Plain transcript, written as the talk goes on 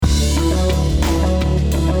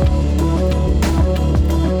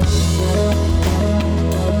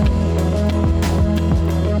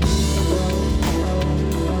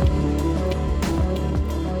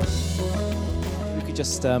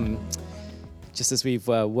just as we've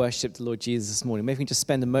worshipped the Lord Jesus this morning, maybe we can just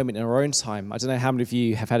spend a moment in our own time. I don't know how many of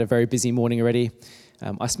you have had a very busy morning already.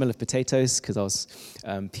 I smell of potatoes because I was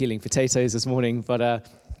peeling potatoes this morning, but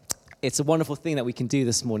it's a wonderful thing that we can do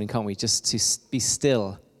this morning, can't we? Just to be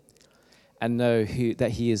still and know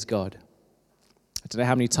that He is God. I don't know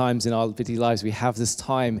how many times in our busy lives we have this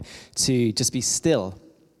time to just be still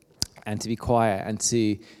and to be quiet and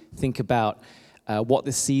to think about what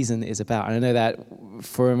this season is about. And I know that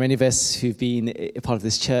for many of us who've been a part of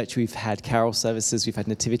this church, we've had carol services, we've had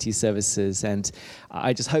nativity services, and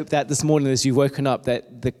I just hope that this morning as you've woken up,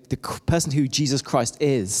 that the person who Jesus Christ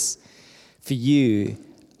is for you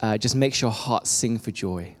just makes your heart sing for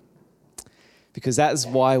joy. Because that is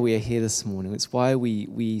why we are here this morning. It's why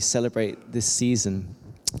we celebrate this season.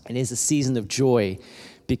 It is a season of joy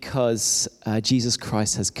because Jesus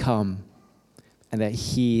Christ has come and that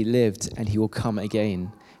He lived and He will come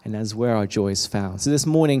again. And that's where our joy is found. So this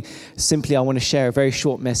morning, simply I want to share a very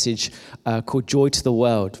short message called Joy to the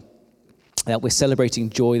World. That we're celebrating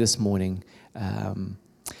joy this morning. And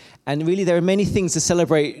really there are many things to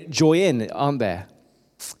celebrate joy in, aren't there?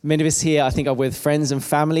 Many of us here, I think, are with friends and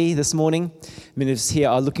family this morning. Many of us here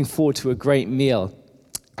are looking forward to a great meal.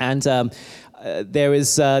 And there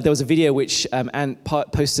was a video which Anne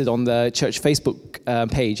posted on the church Facebook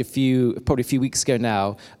page probably a few weeks ago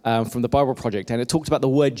now from the Bible Project, and it talked about the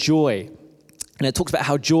word joy, and it talked about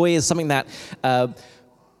how joy is something that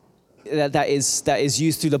is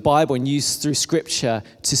used through the Bible and used through Scripture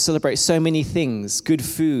to celebrate so many things: good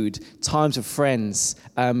food, times with friends,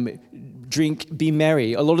 drink, be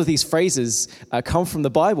merry. A lot of these phrases come from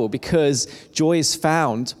the Bible because joy is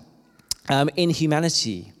found in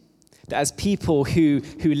humanity. As people who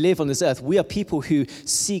live on this earth, we are people who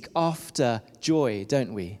seek after joy,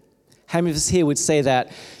 don't we? How many of us here would say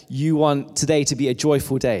that you want today to be a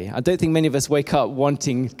joyful day? I don't think many of us wake up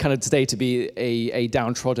wanting kind of today to be a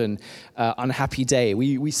downtrodden, unhappy day.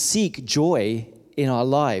 We seek joy in our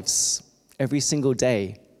lives every single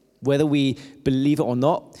day, whether we believe it or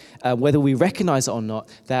not, whether we recognize it or not,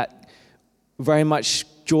 that very much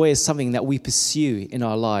joy is something that we pursue in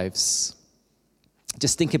our lives.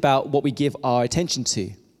 Just think about what we give our attention to.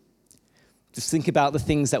 Just think about the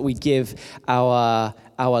things that we give our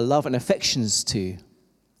love and affections to.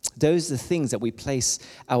 Those are the things that we place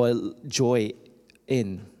our joy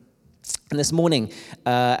in. And this morning,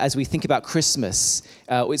 as we think about Christmas,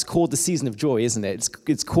 it's called the season of joy, isn't it?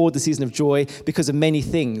 It's called the season of joy because of many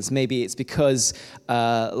things. Maybe it's because,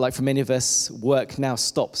 like for many of us, work now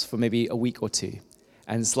stops for maybe a week or two.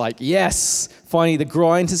 And it's like, yes, finally the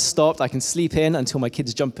grind has stopped. I can sleep in until my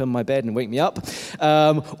kids jump in my bed and wake me up.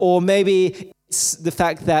 Or maybe it's the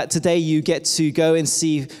fact that today you get to go and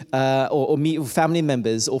see or meet with family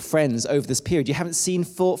members or friends over this period you haven't seen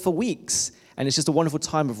for weeks. And it's just a wonderful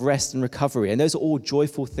time of rest and recovery. And those are all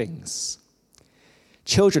joyful things.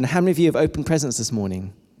 Children, how many of you have opened presents this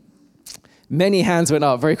morning? Many hands went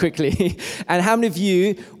up very quickly. And how many of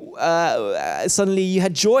you suddenly you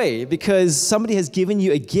had joy because somebody has given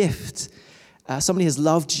you a gift. Somebody has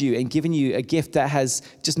loved you and given you a gift that has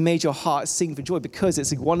just made your heart sing for joy because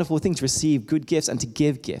it's a wonderful thing to receive good gifts and to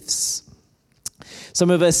give gifts.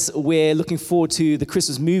 Some of us, we're looking forward to the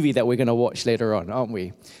Christmas movie that we're going to watch later on, aren't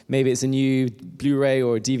we? Maybe it's a new Blu-ray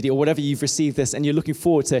or a DVD or whatever you've received this, and you're looking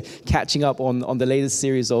forward to catching up on the latest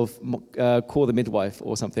series of Call the Midwife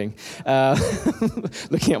or something.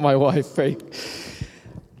 Looking at my wife, very...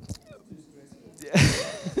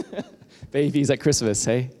 Babies at Christmas,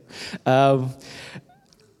 hey?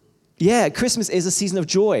 Yeah, Christmas is a season of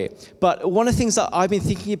joy. But one of the things that I've been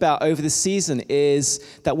thinking about over this season is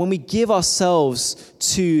that when we give ourselves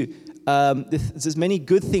to there's many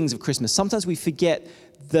good things of Christmas, sometimes we forget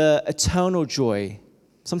the eternal joy.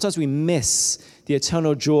 Sometimes we miss the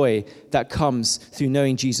eternal joy that comes through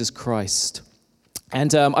knowing Jesus Christ.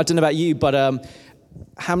 And I don't know about you, but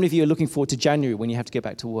how many of you are looking forward to January when you have to get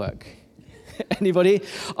back to work? Anybody?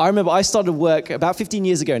 I remember I started work about 15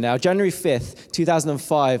 years ago now. January 5th,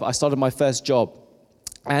 2005, I started my first job.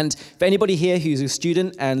 And for anybody here who's a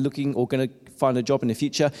student and looking or going to find a job in the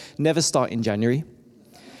future, never start in January.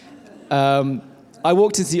 I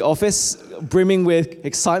walked into the office brimming with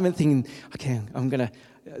excitement, thinking, okay,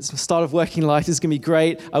 it's the start of working life, this is going to be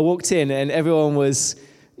great. I walked in and everyone was...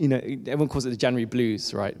 everyone calls it the January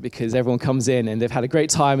blues, right? Because everyone comes in and they've had a great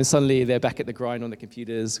time and suddenly they're back at the grind on the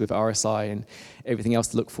computers with RSI and everything else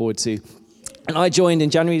to look forward to. And I joined in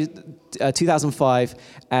January 2005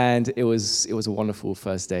 and it was a wonderful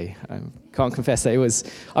first day. I can't confess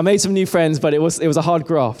that I made some new friends, but it was a hard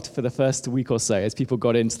graft for the first week or so as people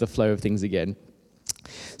got into the flow of things again.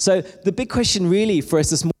 So the big question really for us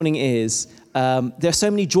this morning is, There are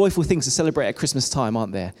so many joyful things to celebrate at Christmas time,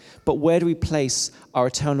 aren't there? But where do we place our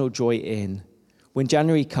eternal joy in? When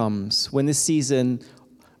January comes, when this season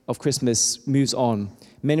of Christmas moves on,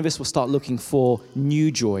 many of us will start looking for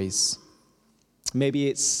new joys. Maybe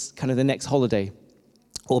it's kind of the next holiday,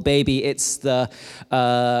 or maybe it's the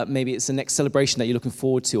next celebration that you're looking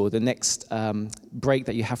forward to, or the next break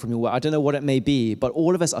that you have from your work. I don't know what it may be, but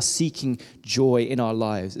all of us are seeking joy in our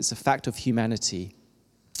lives. It's a fact of humanity.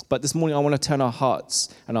 But this morning, I want to turn our hearts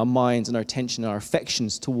and our minds and our attention and our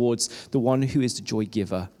affections towards the one who is the joy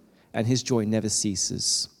giver, and his joy never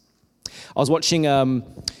ceases. I was watching a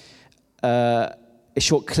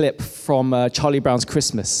short clip from Charlie Brown's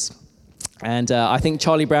Christmas. And I think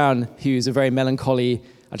Charlie Brown, who's a very melancholy,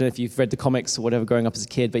 I don't know if you've read the comics or whatever growing up as a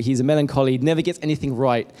kid, but he's a melancholy, never gets anything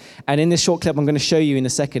right. And in this short clip I'm going to show you in a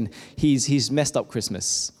second, he's messed up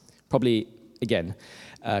Christmas, probably again,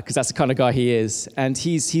 because that's the kind of guy he is. And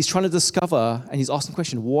he's trying to discover, and he's asking the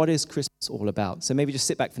question, what is Christmas all about? So maybe just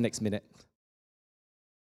sit back for the next minute.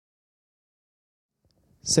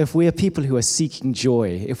 So if we are people who are seeking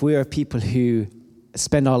joy, if we are people who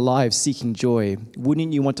spend our lives seeking joy,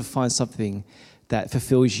 wouldn't you want to find something that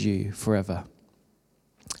fulfills you forever?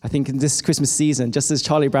 I think in this Christmas season, just as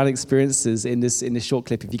Charlie Brown experiences in this short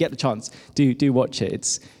clip, if you get the chance, do watch it.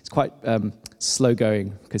 It's quite slow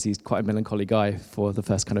going because he's quite a melancholy guy for the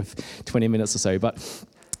first kind of 20 minutes or so. But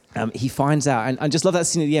he finds out, and I just love that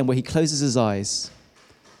scene at the end where he closes his eyes,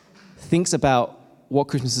 thinks about what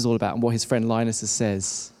Christmas is all about and what his friend Linus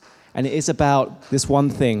says. And it is about this one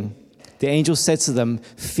thing. The angel said to them,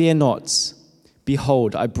 "Fear not.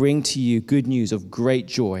 Behold, I bring to you good news of great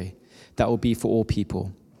joy that will be for all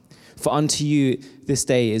people. For unto you this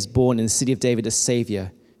day is born in the city of David a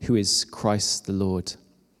Savior, who is Christ the Lord."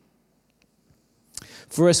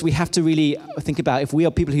 For us, we have to really think about, if we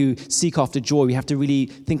are people who seek after joy, we have to really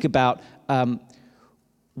think about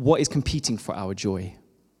what is competing for our joy.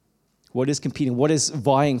 What is competing? What is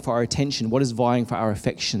vying for our attention? What is vying for our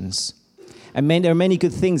affections? And there are many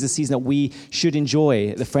good things this season that we should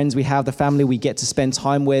enjoy. The friends we have, the family we get to spend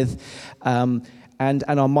time with, and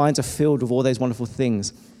our minds are filled with all those wonderful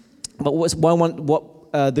things. But what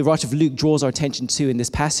the writer of Luke draws our attention to in this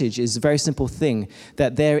passage is a very simple thing,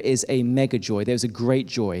 that there is a mega joy. There's a great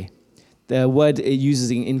joy. The word it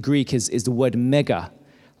uses in Greek is the word mega,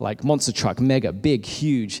 like monster truck, mega, big,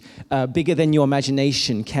 huge, bigger than your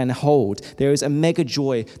imagination can hold. There is a mega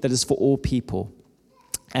joy that is for all people.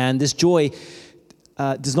 And this joy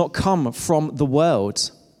does not come from the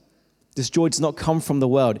world. This joy does not come from the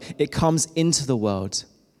world. It comes into the world.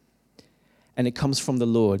 And it comes from the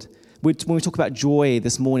Lord. When we talk about joy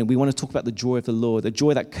this morning, we want to talk about the joy of the Lord. The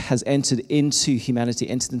joy that has entered into humanity,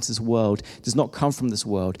 entered into this world, does not come from this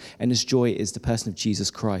world. And this joy is the person of Jesus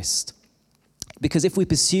Christ. Because if we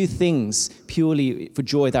pursue things purely for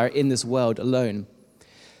joy that are in this world alone,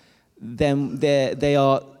 then they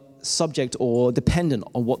are subject or dependent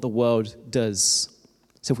on what the world does.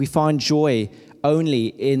 So if we find joy only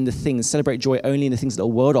in the things, celebrate joy only in the things that the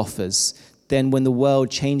world offers, then when the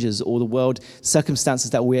world changes or the world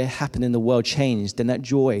circumstances that happen in the world change, then that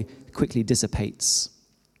joy quickly dissipates.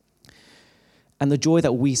 And the joy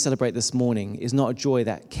that we celebrate this morning is not a joy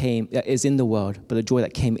that is in the world, but a joy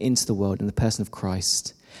that came into the world in the person of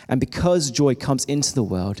Christ. And because joy comes into the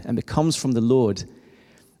world and becomes from the Lord,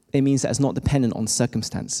 it means that it's not dependent on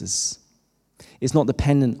circumstances. It's not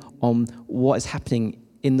dependent on what is happening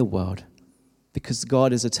in the world, because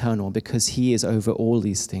God is eternal, because he is over all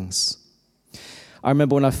these things. I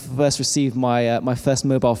remember when I first received my first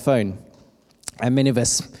mobile phone, and many of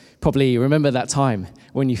us probably remember that time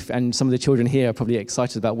and some of the children here are probably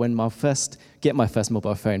excited about when I first get my first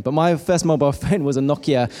mobile phone. But my first mobile phone was a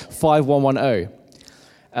Nokia 5110.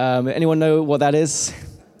 Anyone know what that is?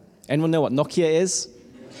 Anyone know what Nokia is?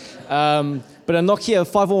 But a Nokia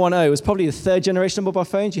 5110 was probably the third generation of mobile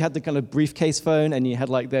phones. You had the kind of briefcase phone, and you had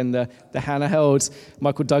like then the handheld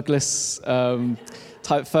Michael Douglas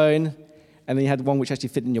type phone, and then you had one which actually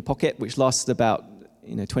fit in your pocket, which lasted about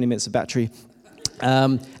 20 minutes of battery.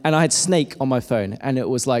 And I had Snake on my phone, and it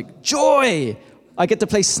was like, joy! I get to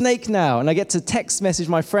play Snake now, and I get to text message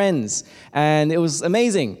my friends, and it was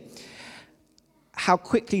amazing. How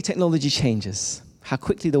quickly technology changes, how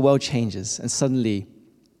quickly the world changes, and suddenly,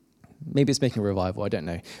 maybe it's making a revival, I don't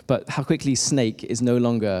know, but how quickly Snake is no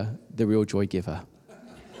longer the real joy giver.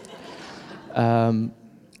 And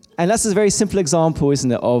that's a very simple example,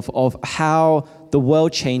 isn't it, of how the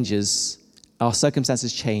world changes, our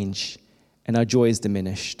circumstances change, and our joy is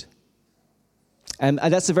diminished. And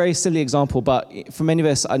that's a very silly example, but for many of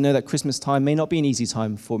us, I know that Christmas time may not be an easy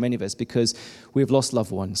time for many of us because we've lost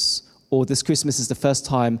loved ones, or this Christmas is the first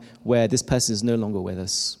time where this person is no longer with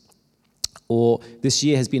us, or this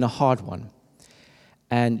year has been a hard one.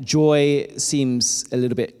 And joy seems a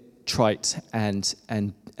little bit trite and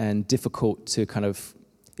difficult to kind of,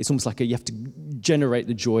 it's almost like you have to generate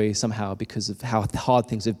the joy somehow because of how hard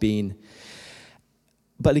things have been.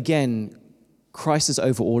 But again, Christ is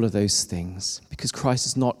over all of those things because Christ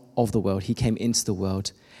is not of the world. He came into the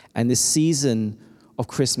world. And this season of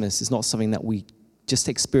Christmas is not something that we just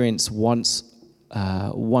experience once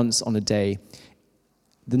on a day.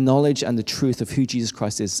 The knowledge and the truth of who Jesus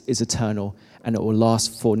Christ is eternal, and it will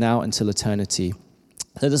last for now until eternity.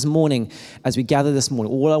 So this morning, as we gather this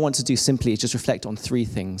morning, all I want to do simply is just reflect on three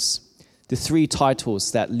things. The three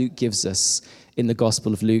titles that Luke gives us in the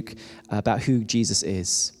Gospel of Luke about who Jesus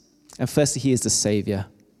is. And firstly, he is the Savior.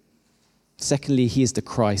 Secondly, he is the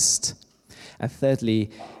Christ. And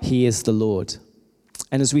thirdly, he is the Lord.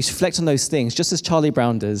 And as we reflect on those things, just as Charlie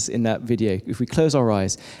Brown does in that video, if we close our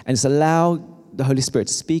eyes and just allow the Holy Spirit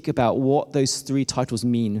to speak about what those three titles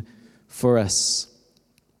mean for us,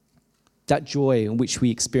 that joy in which we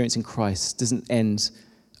experience in Christ doesn't end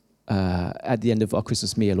at the end of our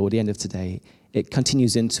Christmas meal or the end of today. It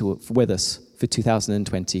continues with us for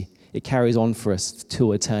 2020. It carries on for us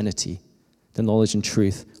till eternity, the knowledge and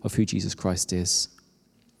truth of who Jesus Christ is.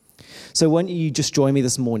 So why don't you just join me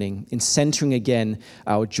this morning in centering again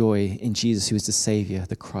our joy in Jesus, who is the Savior,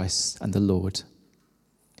 the Christ, and the Lord.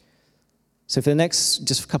 So for the next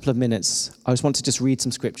just a couple of minutes, I just want to just read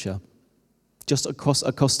some scripture, just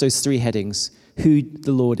across those three headings: who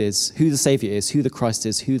the Lord is, who the Savior is, who the Christ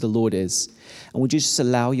is, who the Lord is. And would you just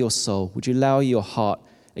allow your soul, would you allow your heart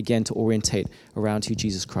again to orientate around who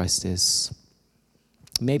Jesus Christ is?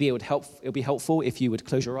 Maybe it'll be helpful if you would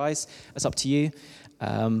close your eyes. It's up to you.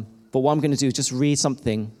 But what I'm going to do is just read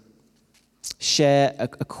something, share a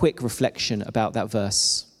quick reflection about that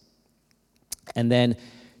verse. And then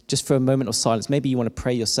just for a moment of silence, maybe you want to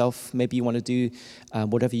pray yourself. Maybe you want to do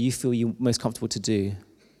whatever you feel you're most comfortable to do.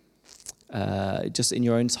 Just in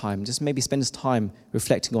your own time. Just maybe spend this time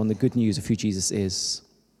reflecting on the good news of who Jesus is.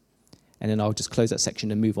 And then I'll just close that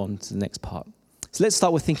section and move on to the next part. So let's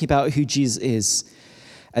start with thinking about who Jesus is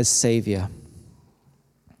as Savior.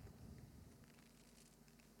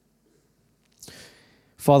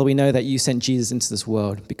 Father, we know that you sent Jesus into this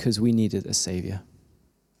world because we needed a Savior.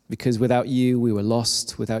 Because without you, we were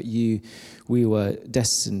lost. Without you, we were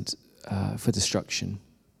destined for destruction.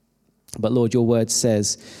 But Lord, your word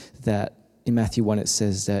says that in Matthew 1, it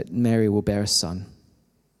says that Mary will bear a son.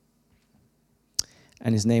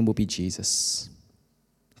 And his name will be Jesus.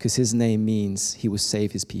 Because his name means he will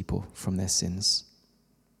save his people from their sins.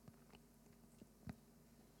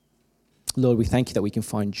 Lord, we thank you that we can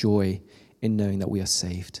find joy in knowing that we are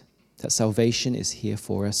saved. That salvation is here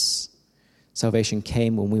for us. Salvation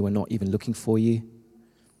came when we were not even looking for you.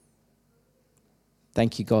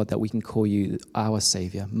 Thank you, God, that we can call you our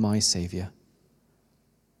Savior, my Savior.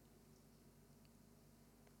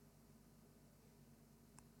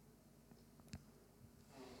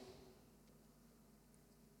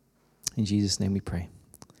 In Jesus' name we pray.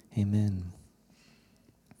 Amen.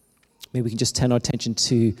 Maybe we can just turn our attention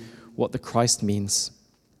to what the Christ means.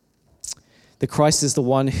 The Christ is the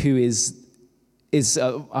one who is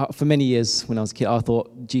for many years when I was a kid, I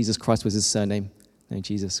thought Jesus Christ was his surname. No,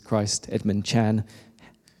 Jesus Christ, Edmund Chan,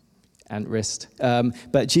 and wrist.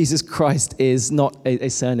 But Jesus Christ is not a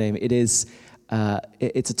surname. It's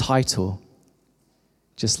a title.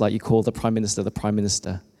 Just like you call the Prime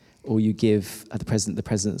Minister, or you give the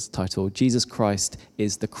President's title. Jesus Christ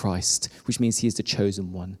is the Christ, which means he is the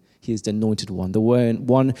chosen one. He is the anointed one, the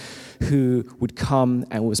one who would come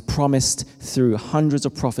and was promised through hundreds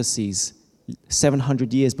of prophecies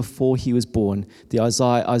 700 years before he was born. The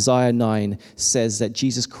Isaiah 9 says that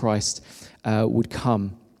Jesus Christ would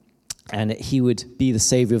come and he would be the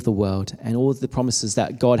Savior of the world. And all of the promises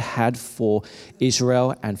that God had for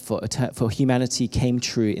Israel and for humanity came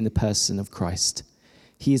true in the person of Christ.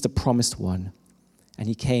 He is the promised one, and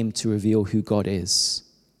he came to reveal who God is.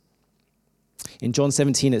 In John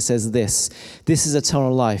 17, it says this is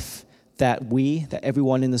eternal life, that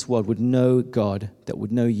everyone in this world would know God, that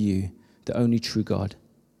would know you, the only true God,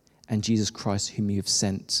 and Jesus Christ, whom you have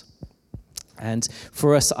sent. And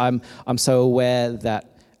for us, I'm so aware that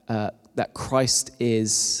Christ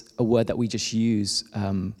is a word that we just use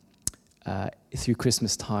through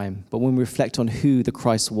Christmas time. But when we reflect on who the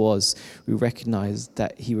Christ was, we recognize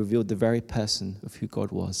that he revealed the very person of who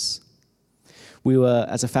God was.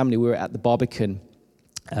 As a family, we were at the Barbican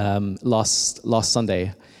last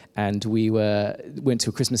Sunday, and we went to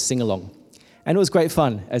a Christmas sing-along. And it was great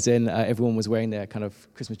fun, as in everyone was wearing their kind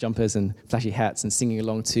of Christmas jumpers and flashy hats and singing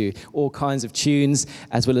along to all kinds of tunes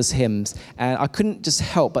as well as hymns. And I couldn't just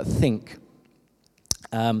help but think,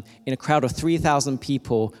 in a crowd of 3,000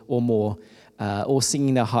 people or more, all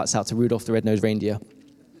singing their hearts out to Rudolph the Red-Nosed Reindeer.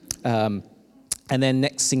 And then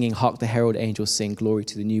next singing, Hark the Herald Angels Sing, Glory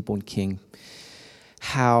to the Newborn King.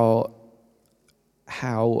 How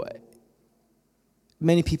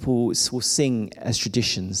many people will sing as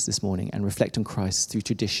traditions this morning and reflect on Christ through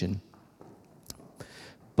tradition.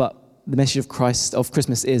 But the message of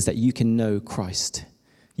Christmas is that you can know Christ.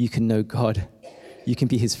 You can know God. You can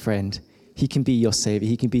be his friend. He can be your Savior.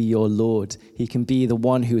 He can be your Lord. He can be the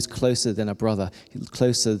one who is closer than a brother,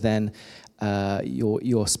 closer than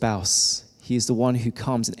your spouse. He is the one who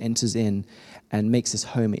comes and enters in and makes his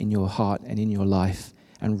home in your heart and in your life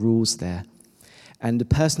and rules there. And the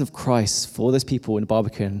person of Christ, for those people in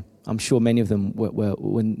Barbican, I'm sure many of them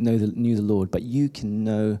knew the Lord, but you can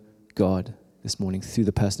know God this morning through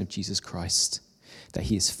the person of Jesus Christ, that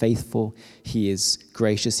he is faithful, he is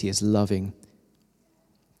gracious, he is loving.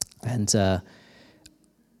 And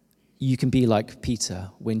you can be like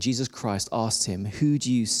Peter when Jesus Christ asked him, "Who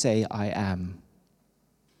do you say I am?"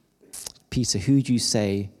 Peter, who do you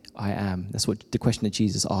say I am? That's what the question that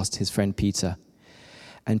Jesus asked his friend Peter.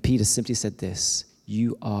 And Peter simply said this: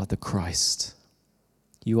 "You are the Christ.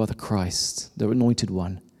 You are the Christ, the anointed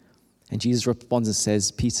one." And Jesus responds and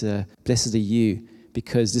says, "Peter, blessed are you,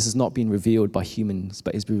 because this has not been revealed by humans,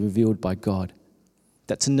 but it's been revealed by God."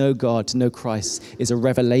 That to know God, to know Christ, is a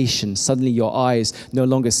revelation. Suddenly your eyes no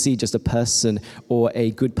longer see just a person or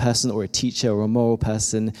a good person or a teacher or a moral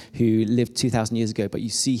person who lived 2,000 years ago, but you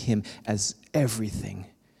see him as everything.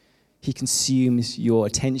 He consumes your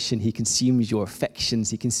attention. He consumes your affections.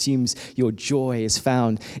 He consumes your joy is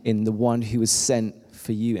found in the one who was sent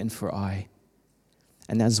for you and for I.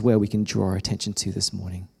 And that's where we can draw our attention to this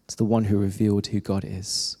morning, to the one who revealed who God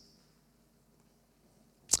is.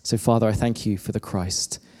 So, Father, I thank you for the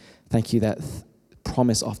Christ. Thank you that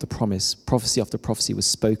promise after promise, prophecy after prophecy was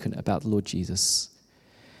spoken about the Lord Jesus,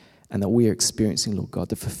 and that we are experiencing, Lord God,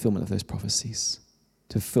 the fulfillment of those prophecies.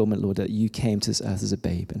 The fulfillment, Lord, that you came to this earth as a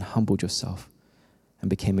babe and humbled yourself and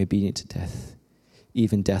became obedient to death,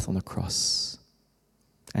 even death on the cross.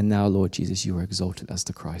 And now, Lord Jesus, you are exalted as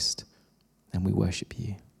the Christ, and we worship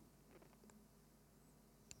you.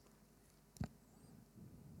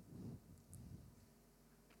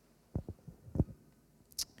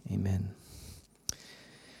 Amen.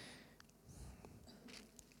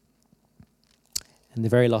 And the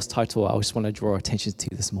very last title I just want to draw our attention to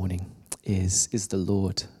this morning is the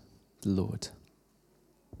Lord. The Lord.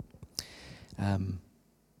 How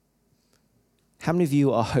many of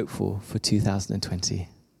you are hopeful for 2020?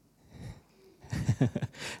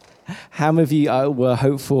 How many of you were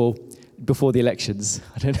hopeful before the elections?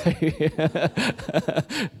 I don't know.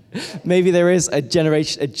 Maybe there is a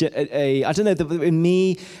generation, I don't know, in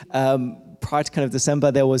me, prior to kind of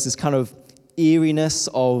December, there was this kind of eeriness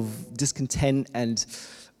of discontent and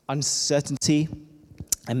uncertainty,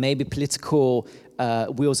 and maybe political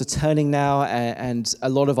wheels are turning now, and a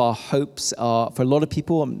lot of our hopes are, for a lot of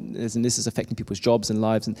people, and this is affecting people's jobs and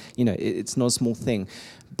lives, and it's not a small thing,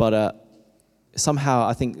 but somehow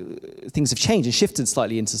I think things have changed and shifted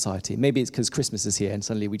slightly in society. Maybe it's because Christmas is here and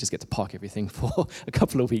suddenly we just get to park everything for a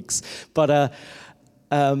couple of weeks. But,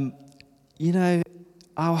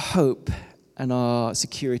 our hope and our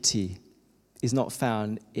security is not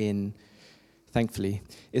found in, thankfully,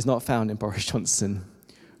 is not found in Boris Johnson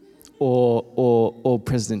or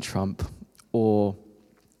President Trump or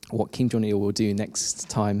what Kim Jong-il will do next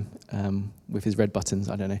time with his red buttons,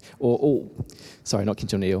 I don't know. Sorry, not Kim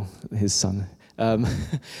Jong-il, his son.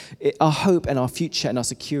 Our hope and our future and our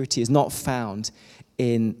security is not found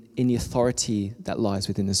in the authority that lies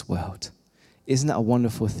within this world. Isn't that a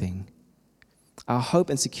wonderful thing? Our hope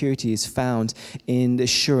and security is found in the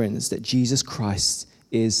assurance that Jesus Christ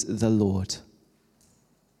is the Lord.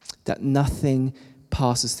 That nothing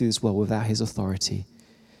passes through this world without his authority.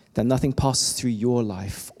 That nothing passes through your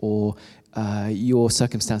life or your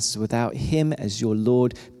circumstances without him as your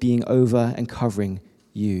Lord being over and covering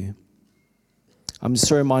you. I'm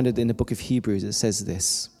so reminded in the book of Hebrews, it says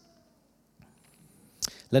this: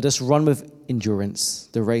 "Let us run with endurance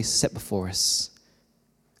the race set before us,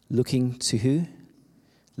 looking to who?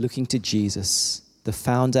 Looking to Jesus, the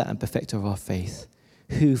founder and perfecter of our faith,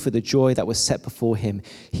 who for the joy that was set before him,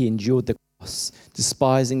 he endured the cross,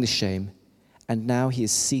 despising the shame, and now he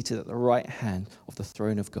is seated at the right hand of the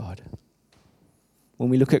throne of God."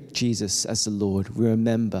 When we look at Jesus as the Lord, we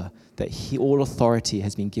remember that all authority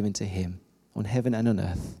has been given to him on heaven and on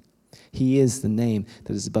earth. He is the name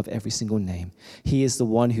that is above every single name. He is the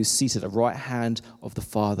one who's seated at the right hand of the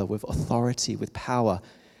Father with authority, with power,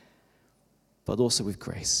 but also with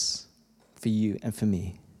grace for you and for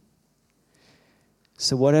me.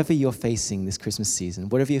 So whatever you're facing this Christmas season,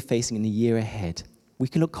 whatever you're facing in the year ahead, we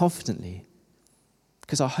can look confidently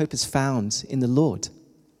because our hope is found in the Lord,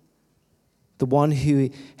 the one who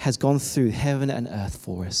has gone through heaven and earth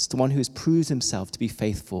for us, the one who has proved himself to be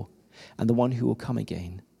faithful, and the one who will come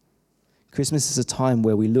again. Christmas is a time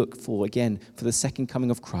where we look for the second coming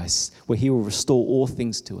of Christ, where he will restore all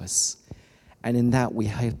things to us. And in that we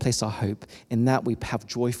place our hope. In that we have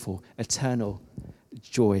joyful, eternal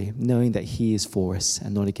joy, knowing that he is for us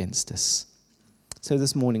and not against us. So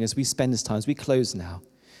this morning, as we spend this time, as we close now,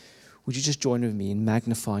 would you just join with me in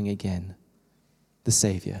magnifying again the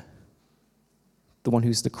Savior, the one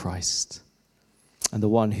who's the Christ, and the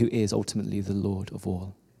one who is ultimately the Lord of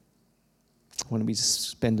all? Why don't we just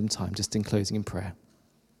spend some time just in closing in prayer?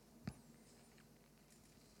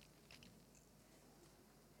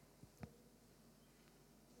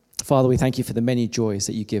 Father, we thank you for the many joys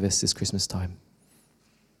that you give us this Christmas time.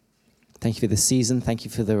 Thank you for the season. Thank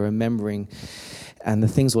you for the remembering and the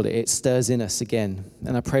things, Lord, it stirs in us again.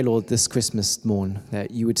 And I pray, Lord, this Christmas morn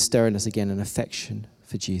that you would stir in us again an affection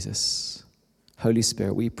for Jesus. Holy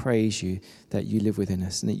Spirit, we praise you that you live within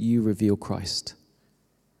us and that you reveal Christ.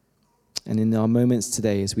 And in our moments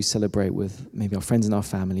today, as we celebrate with maybe our friends and our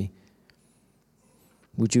family,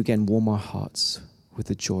 would you again warm our hearts with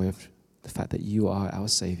the joy of the fact that you are our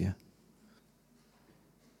Savior?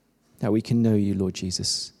 That we can know you, Lord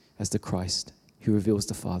Jesus, as the Christ who reveals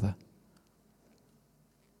the Father.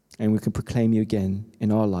 And we can proclaim you again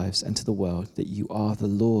in our lives and to the world that you are the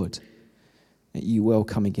Lord, that you will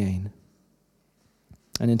come again.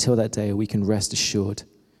 And until that day, we can rest assured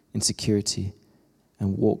in security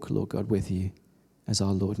and walk, Lord God, with you as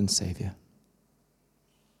our Lord and Savior.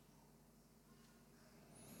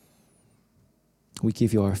 We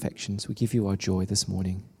give you our affections. We give you our joy this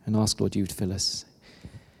morning and ask, Lord, you would fill us.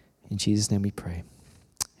 In Jesus' name we pray.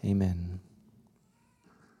 Amen.